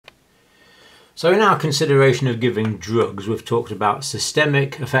So in our consideration of giving drugs, we've talked about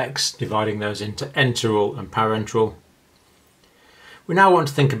systemic effects, dividing those into enteral and parenteral. We now want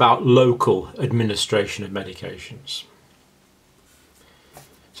to think about local administration of medications.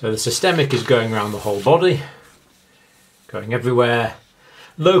 So the systemic is going around the whole body, going everywhere.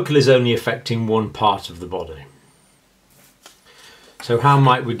 Local is only affecting one part of the body. So how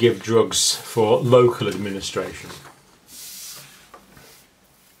might we give drugs for local administration?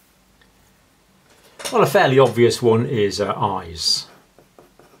 Well, a fairly obvious one is eyes.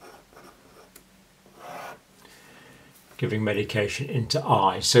 Giving medication into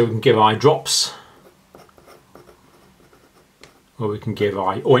eyes. So we can give eye drops, or we can give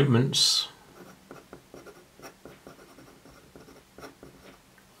eye ointments.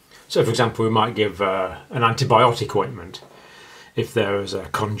 So for example, we might give an antibiotic ointment if there is a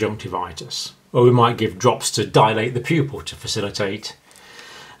conjunctivitis, or we might give drops to dilate the pupil to facilitate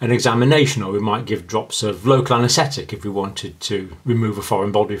an examination, or we might give drops of local anaesthetic if we wanted to remove a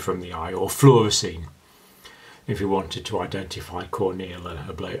foreign body from the eye, or fluorescein if we wanted to identify corneal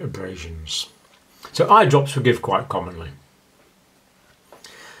abrasions. So eye drops we give quite commonly.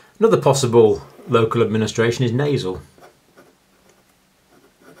 Another possible local administration is nasal.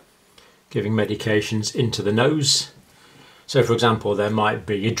 Giving medications into the nose. So for example, there might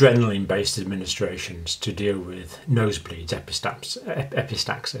be adrenaline-based administrations to deal with nosebleeds,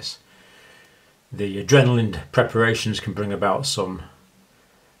 epistaxis. The adrenaline preparations can bring about some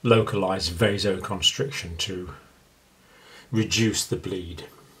localized vasoconstriction to reduce the bleed.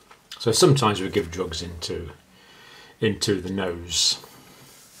 So sometimes we give drugs into the nose.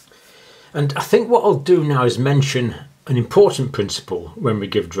 And I think what I'll do now is mention an important principle when we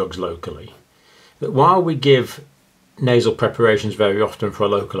give drugs locally. That while we give nasal preparations very often for a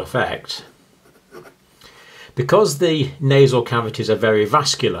local effect, because the nasal cavities are very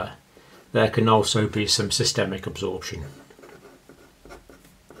vascular, there can also be some systemic absorption.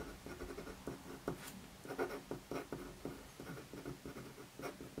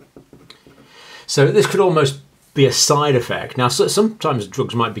 So this could almost be a side effect. Now, sometimes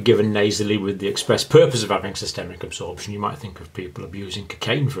drugs might be given nasally with the express purpose of having systemic absorption. You might think of people abusing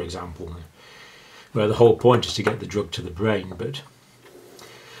cocaine, for example, where the whole point is to get the drug to the brain. But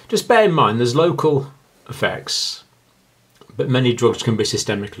just bear in mind there's local effects, but many drugs can be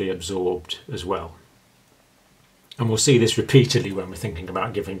systemically absorbed as well. And we'll see this repeatedly when we're thinking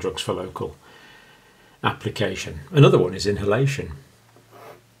about giving drugs for local application. Another one is inhalation.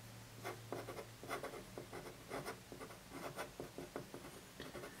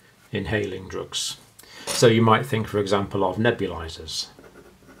 Inhaling drugs. So you might think, for example, of nebulizers.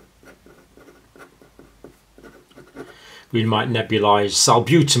 We might nebulize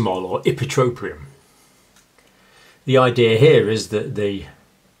salbutamol or ipratropium. The idea here is that the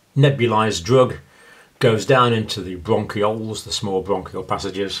nebulized drug goes down into the bronchioles, the small bronchial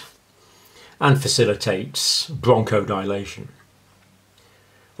passages, and facilitates bronchodilation.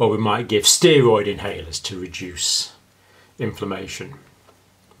 Or we might give steroid inhalers to reduce inflammation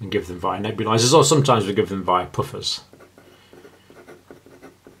and give them via nebulizers, or sometimes we give them via puffers,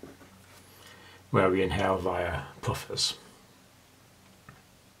 where we inhale via puffers.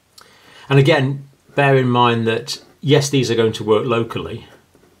 And again, bear in mind that yes, these are going to work locally,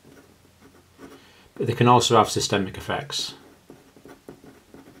 but they can also have systemic effects.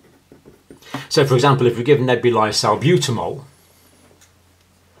 So for example, if we give nebulized salbutamol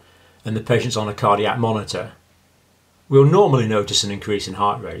and the patient's on a cardiac monitor, we'll normally notice an increase in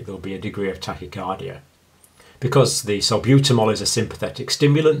heart rate. There'll be a degree of tachycardia. Because the salbutamol is a sympathetic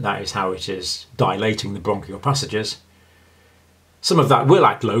stimulant, that is how it is dilating the bronchial passages. Some of that will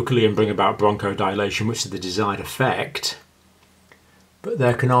act locally and bring about bronchodilation, which is the desired effect. But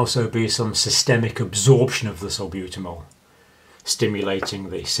there can also be some systemic absorption of the salbutamol,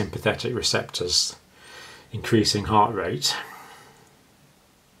 stimulating the sympathetic receptors, increasing heart rate.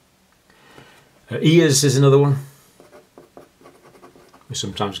 Ears is another one. We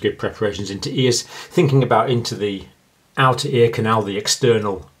sometimes give preparations into ears, thinking about into the outer ear canal, the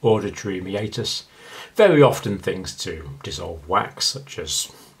external auditory meatus. Very often things to dissolve wax, such as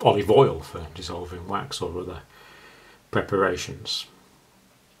olive oil for dissolving wax or other preparations.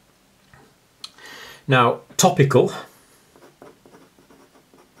 Now, topical.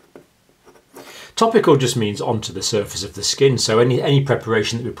 Topical just means onto the surface of the skin, so any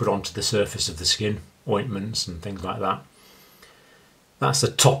preparation that we put onto the surface of the skin, ointments and things like that, that's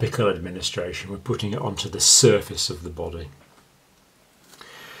a topical administration. We're putting it onto the surface of the body.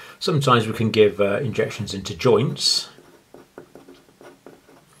 Sometimes we can give injections into joints.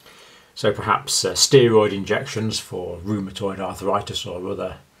 So perhaps steroid injections for rheumatoid arthritis or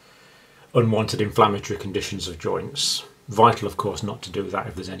other unwanted inflammatory conditions of joints. Vital, of course, not to do that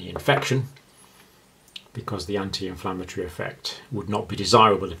if there's any infection, because the anti-inflammatory effect would not be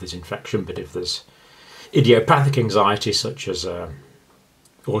desirable if there's infection, but if there's idiopathic anxiety such as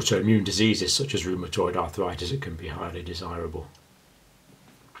autoimmune diseases such as rheumatoid arthritis, it can be highly desirable.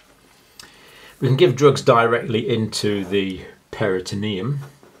 We can give drugs directly into the peritoneum.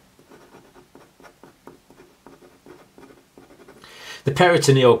 The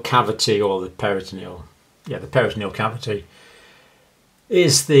peritoneal cavity, or the peritoneal cavity,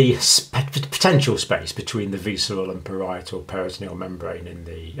 is the potential space between the visceral and parietal peritoneal membrane in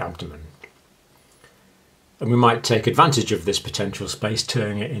the abdomen. And we might take advantage of this potential space,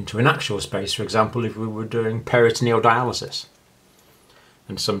 turning it into an actual space, for example, if we were doing peritoneal dialysis.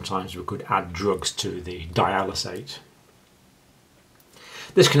 And sometimes we could add drugs to the dialysate.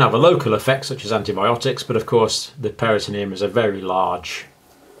 This can have a local effect, such as antibiotics, but of course the peritoneum is a very large,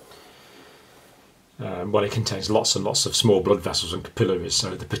 it contains lots and lots of small blood vessels and capillaries,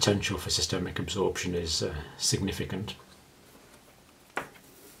 so the potential for systemic absorption is significant.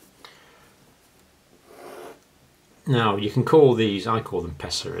 Now you can call these, I call them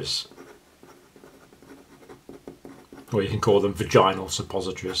pessaries, or you can call them vaginal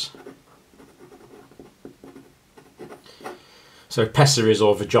suppositories. So pessaries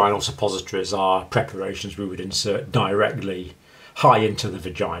or vaginal suppositories are preparations we would insert directly high into the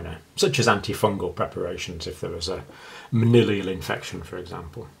vagina, such as antifungal preparations if there was a manilial infection, for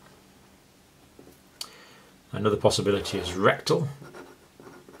example. Another possibility is rectal.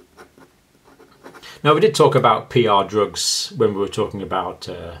 Now, we did talk about PR drugs when we were talking about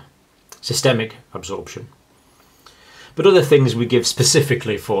systemic absorption, but other things we give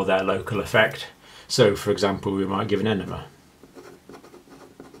specifically for their local effect. So, for example, we might give an enema,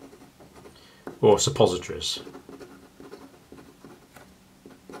 or suppositories.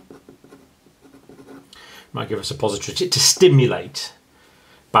 Might give a suppository to stimulate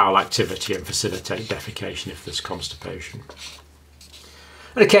bowel activity and facilitate defecation if there's constipation.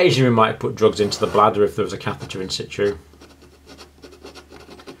 And occasionally we might put drugs into the bladder if there was a catheter in situ.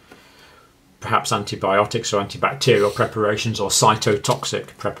 Perhaps antibiotics or antibacterial preparations, or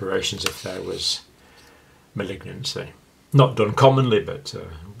cytotoxic preparations if there was malignancy. Not done commonly, but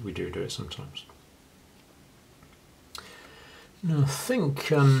we do it sometimes. Now, I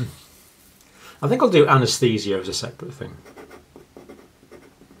think I'll do anaesthesia as a separate thing.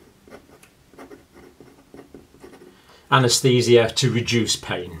 Anaesthesia to reduce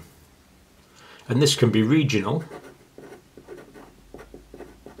pain, and this can be regional,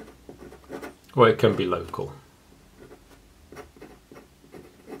 or it can be local.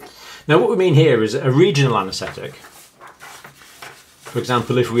 Now, what we mean here is a regional anaesthetic. For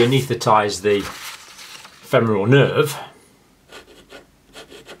example, if we anaesthetise the femoral nerve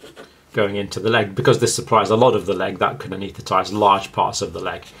going into the leg, because this supplies a lot of the leg, that can anaesthetise large parts of the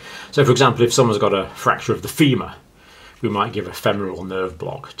leg. So, for example, if someone's got a fracture of the femur, we might give a femoral nerve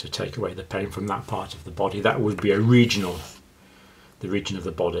block to take away the pain from that part of the body. That would be a regional, the region of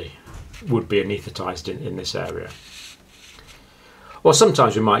the body would be anaesthetised in this area. Or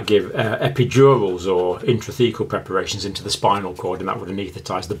sometimes we might give epidurals or intrathecal preparations into the spinal cord, and that would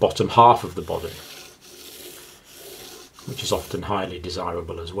anaesthetise the bottom half of the body, which is often highly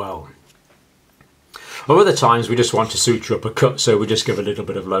desirable as well. Or other times we just want to suture up a cut, so we just give a little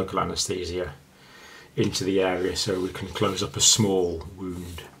bit of local anaesthesia into the area so we can close up a small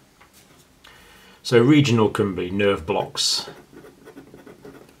wound. So regional can be nerve blocks,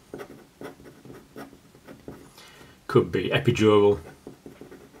 could be epidural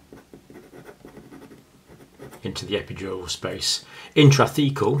into the epidural space.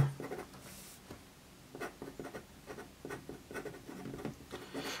 Intrathecal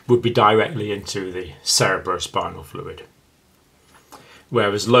would be directly into the cerebrospinal fluid,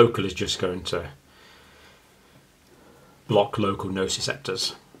 whereas local is just going to block local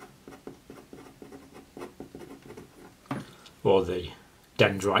nociceptors, or the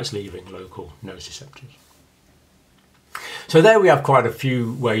dendrites leaving local nociceptors. So there we have quite a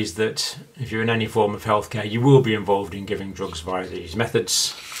few ways that if you're in any form of healthcare, you will be involved in giving drugs via these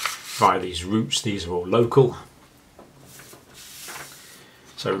methods, via these routes. These are all local.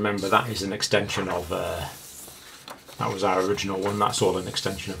 So remember, that is an extension of, that was our original one, that's all an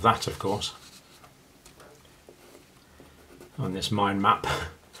extension of that, of course, on this mind map.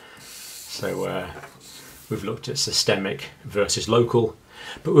 So we've looked at systemic versus local,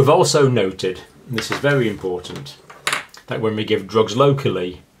 but we've also noted, and this is very important, that when we give drugs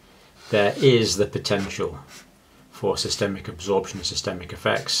locally, there is the potential for systemic absorption and systemic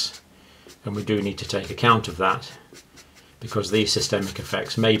effects, and we do need to take account of that because these systemic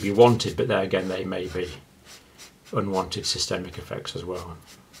effects may be wanted, but there again they may be unwanted systemic effects as well.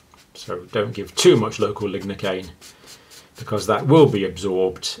 So don't give too much local lignocaine, because that will be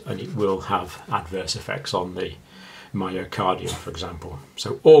absorbed and it will have adverse effects on the myocardium, for example.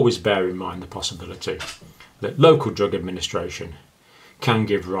 So always bear in mind the possibility that local drug administration can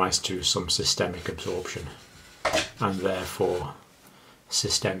give rise to some systemic absorption and therefore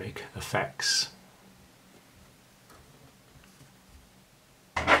systemic effects.